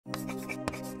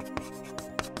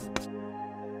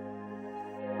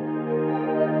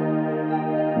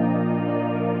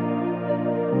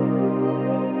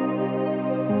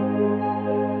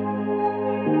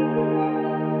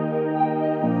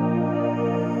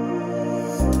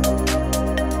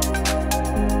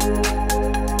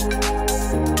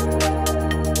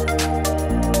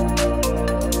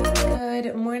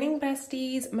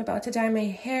I'm about to dye my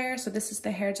hair, so this is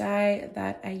the hair dye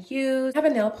that I use. I have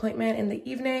a nail appointment in the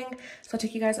evening, so I'll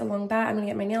take you guys along that. I'm gonna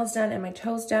get my nails done and my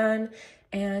toes done,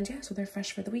 and yeah, so they're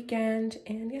fresh for the weekend.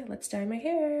 And yeah, let's dye my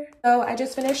hair. So I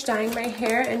just finished dyeing my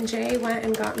hair, and Jay went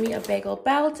and got me a bagel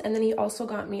belt, and then he also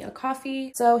got me a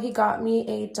coffee. So he got me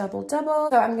a double-double.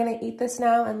 So I'm gonna eat this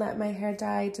now and let my hair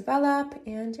dye develop,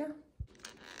 and yeah.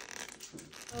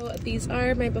 So these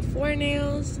are my before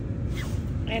nails.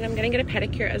 And I'm gonna get a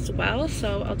pedicure as well,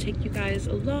 so I'll take you guys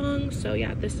along. So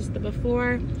yeah, this is the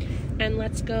before, and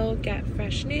let's go get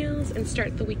fresh nails and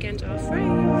start the weekend off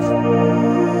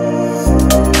right.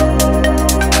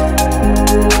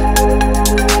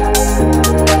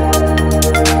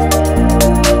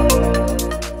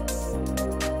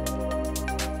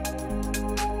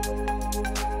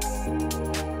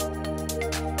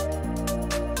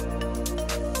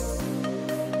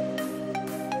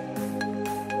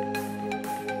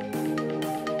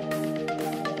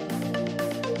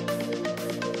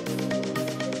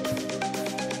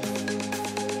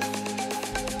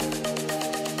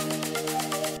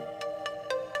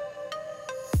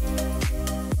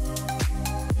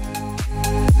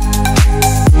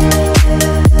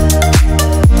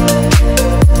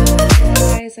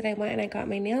 That I went and I got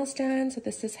my nails done, so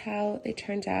this is how they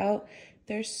turned out.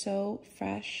 They're so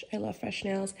fresh. I love fresh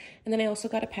nails. And then I also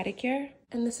got a pedicure,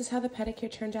 and this is how the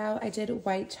pedicure turned out. I did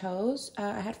white toes.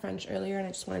 I had French earlier and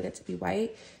I just wanted it to be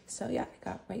white, so yeah, I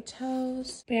got white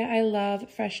toes. But yeah, I love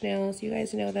fresh nails. You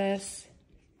guys know this.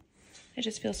 I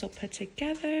just feel so put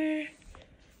together.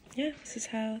 Yeah, this is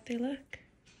how they look.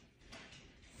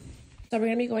 So we're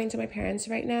gonna be going to my parents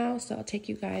right now, so I'll take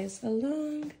you guys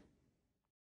along.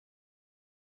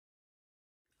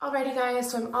 Alrighty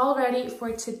guys, so I'm all ready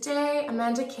for today.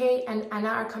 Amanda, Kate, and Anna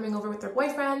are coming over with their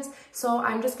boyfriends, so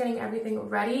I'm just getting everything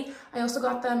ready. I also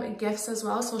got them gifts as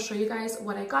well, so I'll show you guys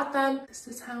what I got them. This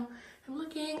is how I'm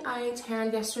looking. I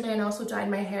tanned yesterday and also dyed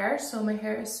my hair, so my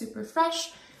hair is super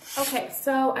fresh. Okay,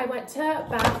 so I went to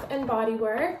Bath and Body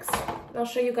Works. I'll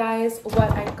show you guys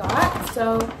what I got.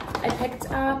 So I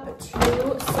picked up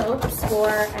 2 soaps for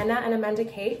Anna and Amanda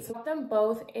Kate. So I got them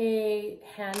both a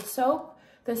hand soap.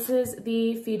 This is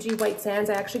the Fiji White Sands.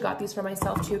 I actually got these for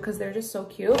myself too because they're just so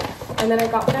cute. And then I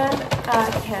got them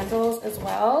candles as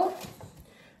well.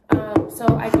 So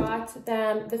I got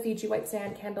them the Fiji White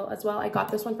Sand candle as well. I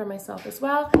got this one for myself as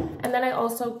well. And then I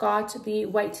also got the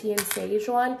White Tea and Sage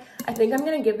one. I think I'm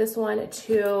going to give this one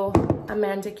to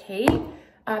Amanda Kate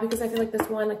because I feel like this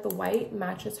one, like the white,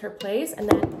 matches her place. And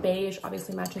then beige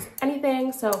obviously matches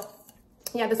anything. So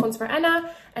yeah, this one's for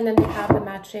Anna. And then they have the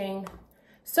matching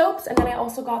soaps, and then I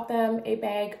also got them a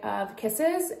bag of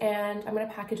kisses, and I'm gonna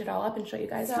package it all up and show you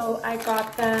guys. So I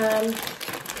got them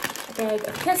a bag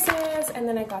of kisses, and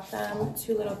then I got them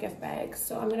 2 little gift bags.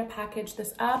 So I'm gonna package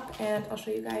this up and I'll show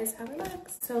you guys how it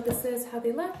looks. So this is how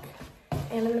they look,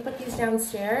 and I'm gonna put these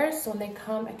downstairs so when they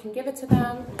come I can give it to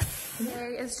them.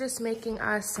 Today is just making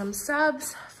us some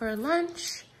subs for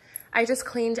lunch. I just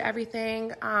cleaned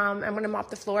everything. I'm gonna mop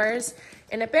the floors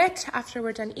in a bit after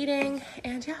we're done eating,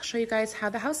 and yeah, I'll show you guys how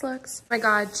the house looks. Oh my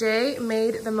God, Jay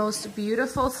made the most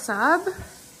beautiful sub.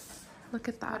 Look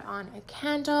at that. On a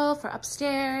candle for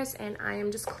upstairs, and I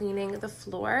am just cleaning the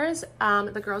floors.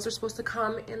 The girls are supposed to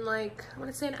come in like, I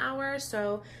wanna say an hour,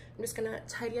 so I'm just gonna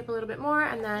tidy up a little bit more,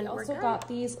 and then we're also got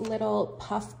these little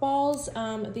puff balls.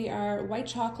 They are white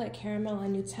chocolate, caramel,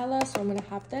 and Nutella, so I'm gonna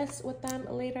have this with them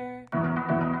later.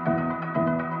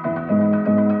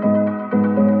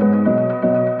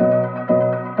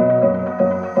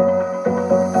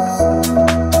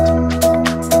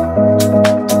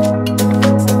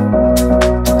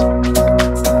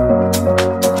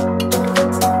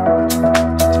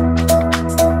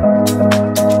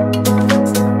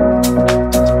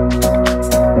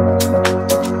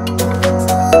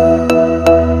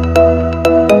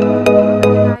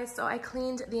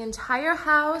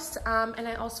 And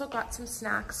I also got some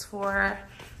snacks for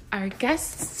our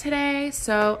guests today.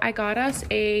 So I got us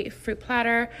a fruit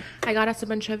platter. I got us a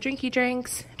bunch of drinky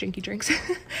drinks,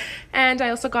 and I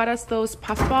also got us those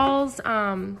puff balls.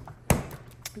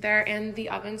 They're in the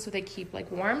oven so they keep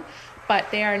like warm, but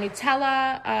they are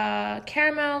Nutella,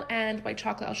 caramel, and white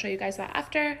chocolate. I'll show you guys that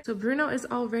after. So Bruno is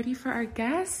all ready for our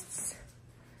guests.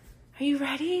 Are you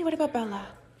ready? What about Bella?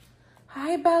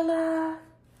 Hi, Bella.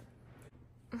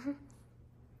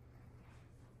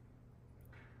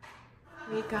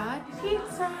 We got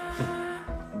pizza.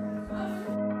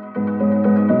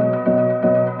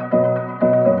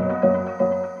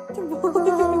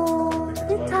 Oh,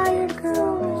 you're tired,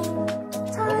 girl.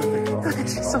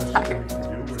 so tired.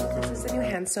 This is the new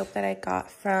hand soap that I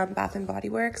got from Bath & Body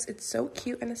Works. It's so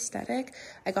cute and aesthetic.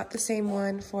 I got the same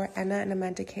one for Anna and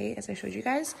Amanda Kate as I showed you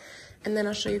guys. And then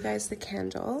I'll show you guys the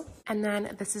candle. And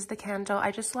then this is the candle.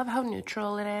 I just love how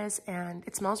neutral it is and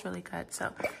it smells really good.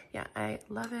 So yeah, I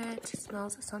love it. It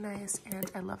smells so nice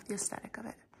and I love the aesthetic of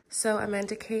it. So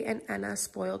Amanda Kate and Anna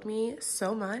spoiled me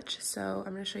so much. So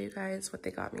I'm gonna show you guys what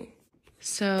they got me.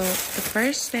 So the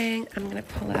first thing I'm gonna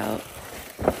pull out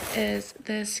is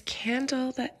this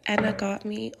candle that Anna got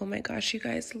me. Oh my gosh, you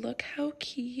guys, look how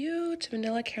cute.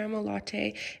 Vanilla caramel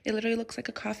latte. It literally looks like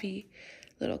a coffee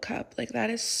little cup. Like,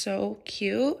 that is so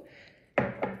cute.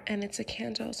 And it's a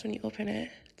candle, so when you open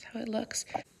it, that's how it looks.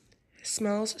 It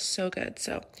smells so good.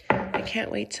 So I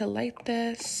can't wait to light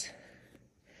this.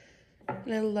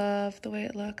 And I love the way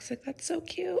it looks. Like, that's so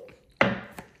cute.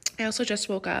 I also just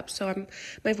woke up, so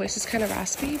my voice is kind of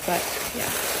raspy, but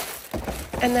yeah.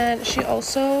 And then she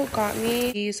also got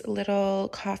me these little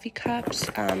coffee cups.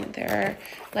 They're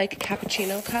like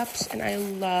cappuccino cups, and I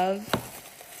love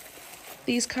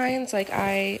these kinds. Like,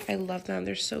 I love them.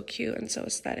 They're so cute and so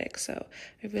aesthetic. So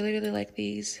I really, really like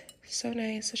these. So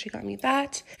nice. So she got me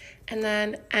that. And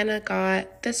then Anna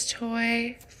got this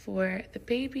toy for the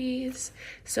babies.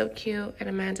 So cute. And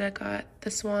Amanda got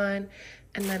this one.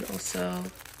 And then also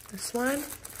this one.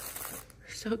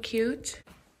 So cute.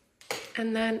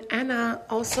 And then Anna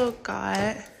also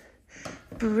got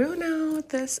Bruno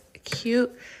this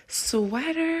cute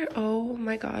sweater. Oh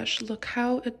my gosh, look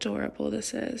how adorable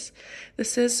this is.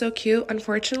 This is so cute.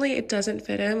 Unfortunately, it doesn't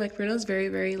fit him. Like, Bruno's very,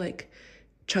 very like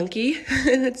chunky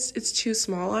and it's too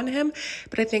small on him,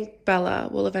 but I think Bella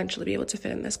will eventually be able to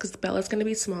fit in this because Bella's going to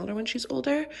be smaller when she's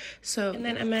older. So, and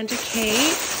then Amanda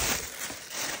Kate,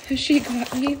 she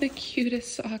got me the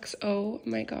cutest socks. Oh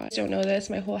my god, don't know this,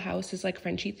 my whole house is like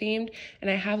Frenchie themed and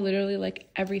I have literally like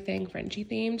everything Frenchie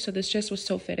themed, so this just was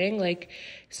so fitting, like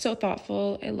so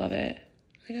thoughtful. I love it.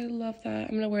 Like, I love that.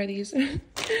 I'm gonna wear these. And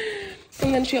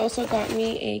then she also got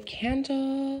me a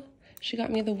candle. She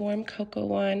got me the warm cocoa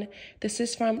one. This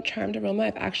is from Charmed Aroma.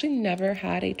 I've actually never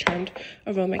had a Charmed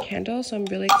Aroma candle, so I'm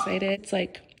really excited. It's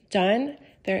like done.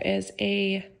 There is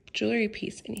a jewelry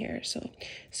piece in here, so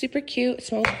super cute. It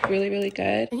smells really, really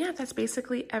good. And yeah, that's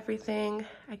basically everything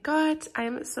I got. I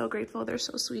am so grateful. They're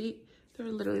so sweet. They're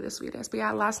literally the sweetest. But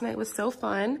yeah, last night was so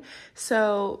fun.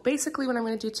 So basically what I'm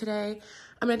going to do today,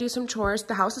 I'm going to do some chores.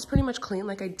 The house is pretty much clean.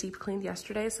 Like, I deep cleaned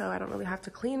yesterday, so I don't really have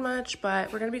to clean much.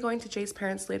 But we're going to be going to Jay's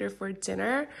parents later for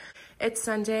dinner. It's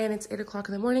Sunday and it's 8 o'clock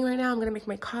in the morning right now. I'm going to make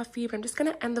my coffee, but I'm just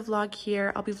going to end the vlog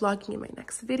here. I'll be vlogging in my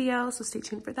next video, so stay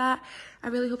tuned for that. I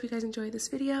really hope you guys enjoyed this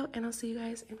video, and I'll see you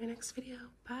guys in my next video.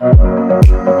 Bye.